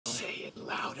it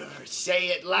louder. Say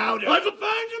it louder. I've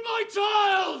abandoned my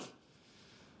child!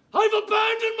 I've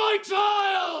abandoned my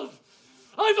child!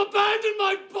 I've abandoned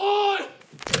my boy!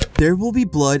 There Will Be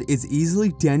Blood is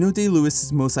easily Daniel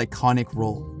Day-Lewis's most iconic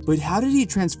role. But how did he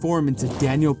transform into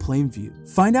Daniel Plainview?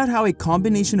 Find out how a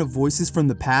combination of voices from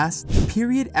the past,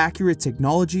 period-accurate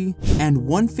technology, and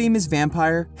one famous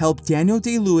vampire helped Daniel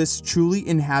Day-Lewis truly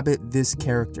inhabit this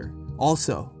character.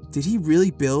 Also, did he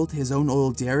really build his own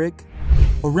oil derrick?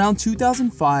 Around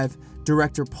 2005,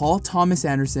 director Paul Thomas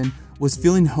Anderson was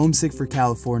feeling homesick for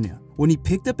California when he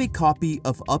picked up a copy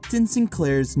of Upton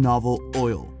Sinclair's novel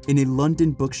Oil in a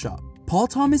London bookshop. Paul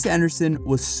Thomas Anderson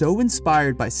was so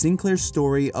inspired by Sinclair's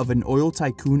story of an oil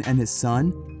tycoon and his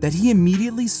son that he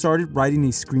immediately started writing a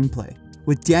screenplay,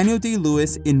 with Daniel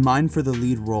Day-Lewis in mind for the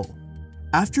lead role.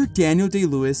 After Daniel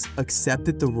Day-Lewis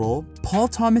accepted the role, Paul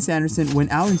Thomas Anderson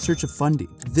went out in search of funding.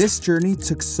 This journey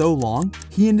took so long,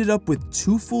 he ended up with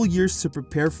 2 full years to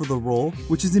prepare for the role,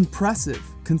 which is impressive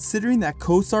considering that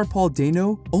co-star Paul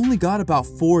Dano only got about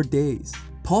 4 days.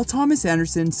 Paul Thomas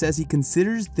Anderson says he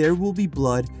considers There Will Be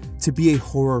Blood to be a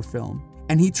horror film,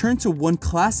 and he turned to one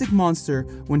classic monster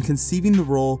when conceiving the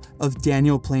role of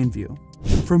Daniel Plainview.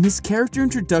 From his character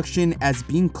introduction as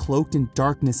being cloaked in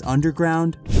darkness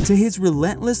underground, to his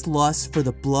relentless lust for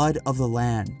the blood of the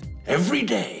land. Every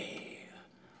day,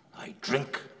 I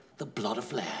drink the blood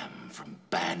of lamb from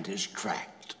Bandish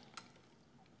Tract.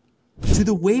 To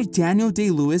the way Daniel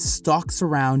Day-Lewis stalks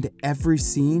around every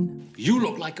scene. You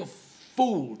look like a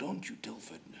fool, don't you,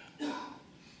 Tilford?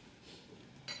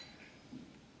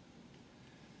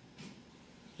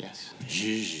 Yes.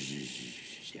 Yes.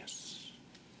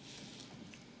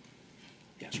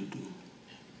 Yes, you do.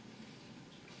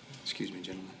 Excuse me,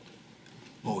 gentlemen.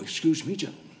 Oh, excuse me,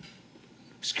 gentlemen.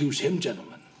 Excuse him,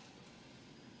 gentlemen.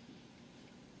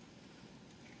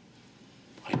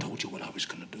 I told you what I was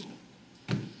gonna do.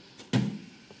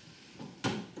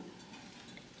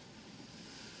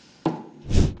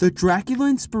 The Dracula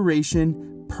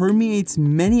inspiration permeates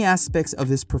many aspects of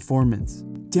his performance.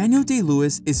 Daniel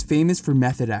Day-Lewis is famous for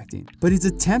method acting, but his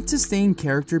attempt to stay in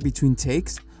character between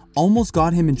takes almost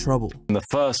got him in trouble. In the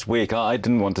first week, I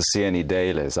didn't want to see any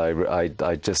dailies.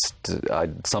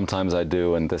 Sometimes I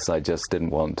do, and this I just didn't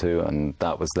want to, and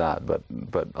that was that.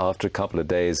 But after a couple of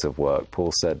days of work,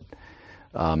 Paul said,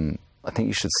 I think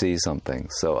you should see something.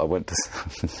 So I went to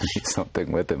see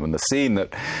something with him, and the scene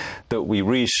that we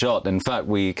reshot, in fact,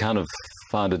 we kind of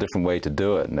found a different way to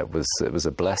do it, and it was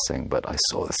a blessing. But I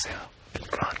saw this.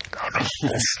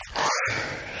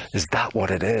 Is that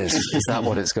what it is? Is that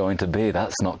what it's going to be?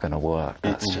 That's not going to work.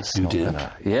 That's just not going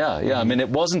to. Yeah. I mean, it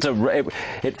wasn't a.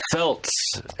 It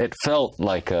felt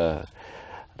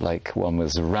like one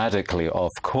was radically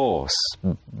off course,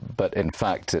 but in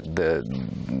fact,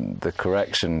 the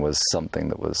correction was something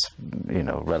that was,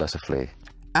 relatively.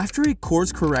 After a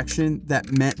course correction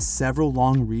that meant several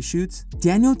long reshoots,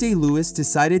 Daniel Day-Lewis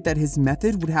decided that his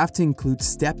method would have to include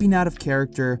stepping out of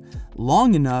character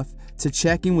long enough to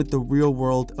check in with the real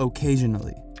world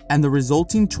occasionally, and the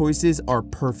resulting choices are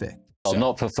perfect. Well,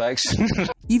 not perfection.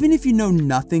 Even if you know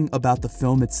nothing about the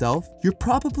film itself, you're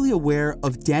probably aware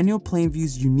of Daniel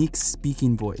Plainview's unique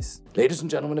speaking voice. Ladies and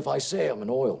gentlemen, if I say I'm an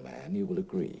oil man, you will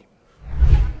agree.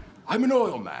 I'm an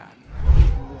oil man.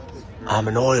 I'm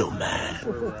an oil man.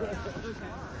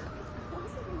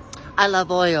 I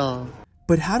love oil.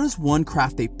 But how does one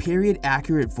craft a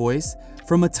period-accurate voice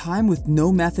from a time with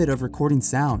no method of recording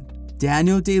sound?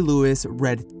 Daniel Day-Lewis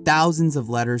read thousands of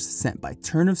letters sent by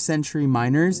turn-of-century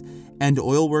miners and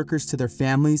oil workers to their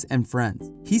families and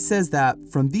friends. He says that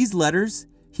from these letters,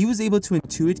 he was able to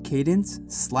intuit cadence,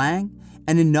 slang,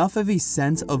 and enough of a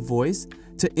sense of voice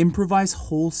to improvise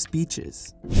whole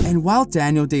speeches. And while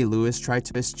Daniel Day-Lewis tried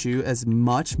to eschew as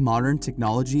much modern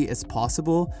technology as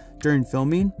possible during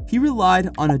filming, he relied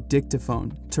on a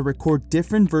dictaphone to record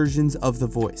different versions of the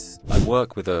voice. I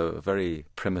work with a very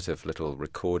primitive little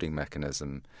recording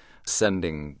mechanism,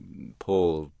 sending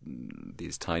Paul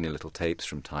these tiny little tapes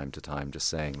from time to time, just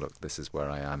saying, look, this is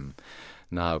where I am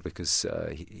now, because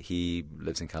he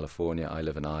lives in California, I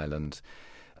live in Ireland,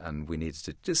 and we needed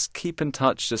to just keep in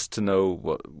touch just to know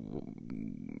what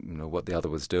the other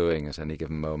was doing at any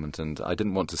given moment, and I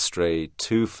didn't want to stray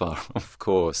too far off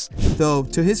course. Though,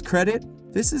 to his credit,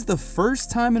 this is the first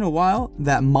time in a while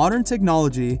that modern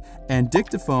technology and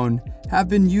dictaphone have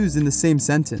been used in the same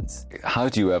sentence. How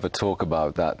do you ever talk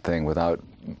about that thing without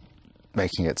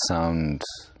making it sound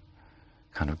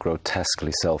kind of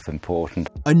grotesquely self-important?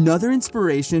 Another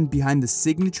inspiration behind the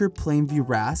signature Plainview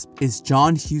rasp is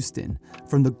John Huston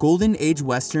from the Golden Age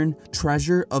Western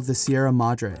Treasure of the Sierra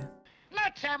Madre.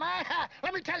 Let's am I?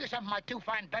 Let me tell you something, my two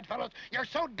fine bedfellows. You're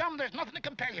so dumb there's nothing to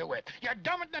compare you with. You're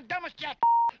dumber than the dumbest jack.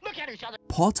 Look at each other.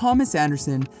 Paul Thomas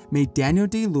Anderson made Daniel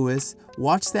Day-Lewis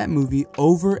watch that movie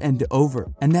over and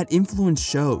over, and that influence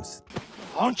shows.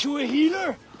 Aren't you a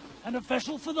healer? And a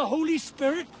vessel for the Holy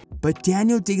Spirit? But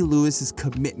Daniel Day-Lewis's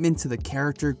commitment to the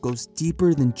character goes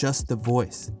deeper than just the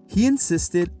voice. He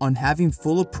insisted on having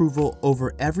full approval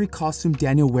over every costume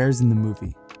Daniel wears in the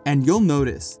movie. And you'll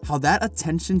notice how that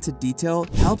attention to detail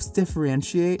helps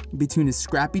differentiate between his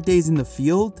scrappy days in the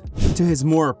field, to his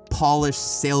more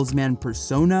polished salesman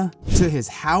persona, to his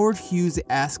Howard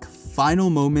Hughes-esque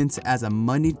final moments as a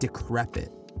moneyed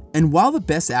decrepit. And while the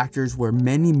best actors wear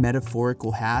many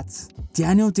metaphorical hats,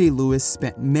 Daniel Day-Lewis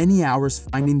spent many hours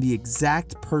finding the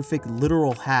exact perfect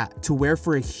literal hat to wear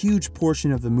for a huge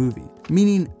portion of the movie,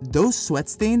 meaning those sweat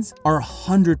stains are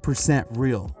 100%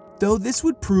 real. Though this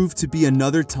would prove to be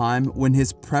another time when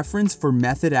his preference for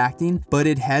method acting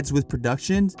butted heads with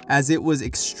production, as it was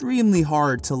extremely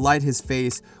hard to light his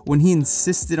face when he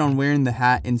insisted on wearing the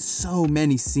hat in so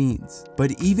many scenes.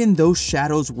 But even those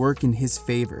shadows work in his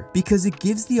favor, because it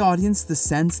gives the audience the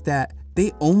sense that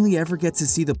they only ever get to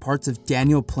see the parts of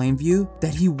Daniel Plainview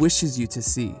that he wishes you to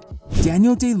see.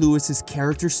 Daniel Day-Lewis's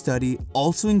character study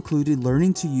also included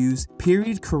learning to use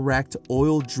period-correct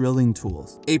oil drilling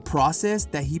tools, a process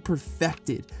that he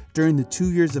perfected during the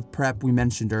 2 years of prep we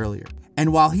mentioned earlier.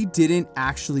 And while he didn't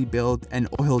actually build an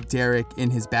oil derrick in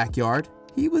his backyard,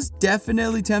 he was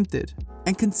definitely tempted.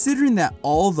 And considering that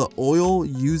all the oil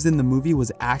used in the movie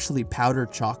was actually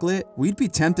powdered chocolate, we'd be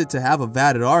tempted to have a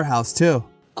vat at our house too.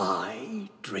 I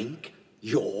drink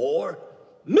your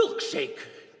milkshake.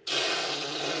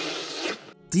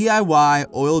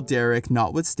 DIY oil derrick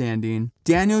notwithstanding,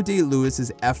 Daniel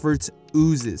Day-Lewis's efforts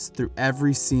oozes through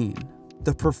every scene.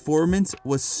 The performance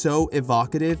was so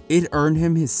evocative, it earned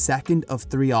him his second of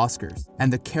 3 Oscars,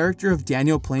 and the character of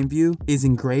Daniel Plainview is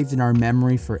engraved in our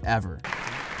memory forever.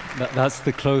 That's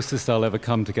the closest I'll ever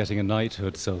come to getting a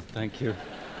knighthood, so thank you.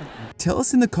 Tell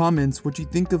us in the comments what you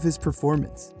think of his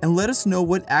performance, and let us know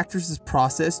what actors'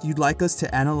 process you'd like us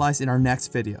to analyze in our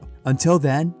next video. Until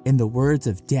then, in the words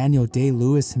of Daniel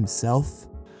Day-Lewis himself,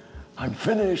 I'm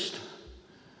finished.